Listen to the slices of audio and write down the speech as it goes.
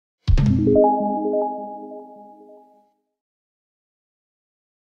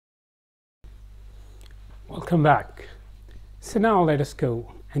Welcome back. So now let us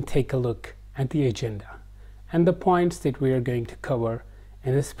go and take a look at the agenda and the points that we are going to cover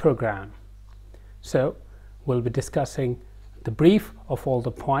in this program. So we'll be discussing the brief of all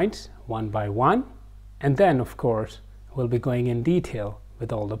the points one by one, and then of course we'll be going in detail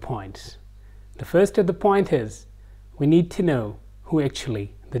with all the points. The first of the point is we need to know who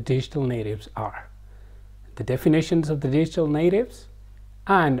actually the digital natives are, the definitions of the digital natives,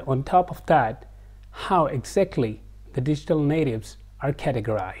 and on top of that, how exactly the digital natives are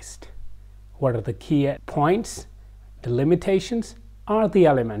categorized. What are the key points, the limitations, or the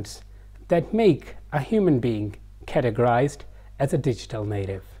elements that make a human being categorized as a digital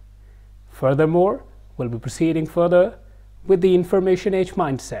native. Furthermore, we'll be proceeding further with the information age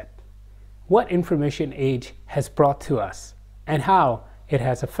mindset. What information age has brought to us and how it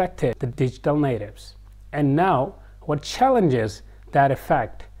has affected the digital natives. And now, what challenges that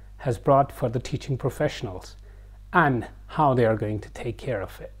effect has brought for the teaching professionals and how they are going to take care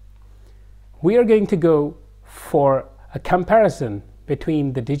of it. We are going to go for a comparison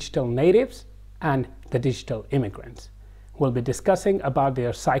between the digital natives and the digital immigrants. We'll be discussing about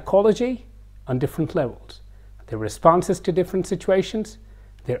their psychology on different levels, their responses to different situations,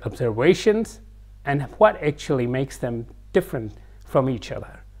 their observations, and what actually makes them different from each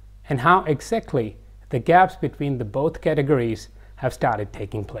other, and how exactly the gaps between the both categories have started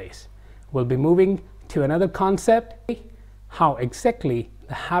taking place. We'll be moving to another concept, how exactly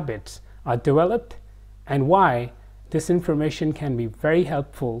the habits are developed and why this information can be very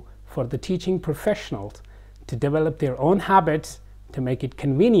helpful for the teaching professionals to develop their own habits to make it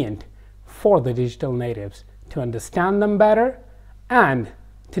convenient for the digital natives to understand them better and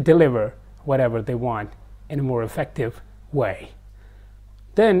to deliver whatever they want in a more effective way.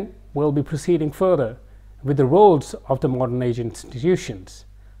 Then we'll be proceeding further with the roles of the modern age institutions,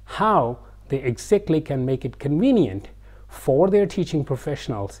 how they exactly can make it convenient for their teaching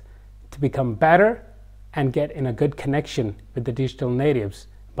professionals to become better and get in a good connection with the digital natives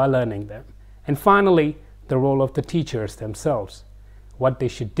by learning them. And finally, the role of the teachers themselves, what they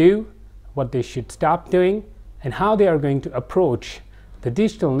should do, what they should stop doing, and how they are going to approach the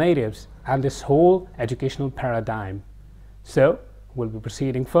digital natives and this whole educational paradigm. So we'll be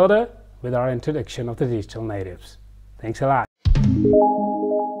proceeding further with our introduction of the digital natives. Thanks a lot.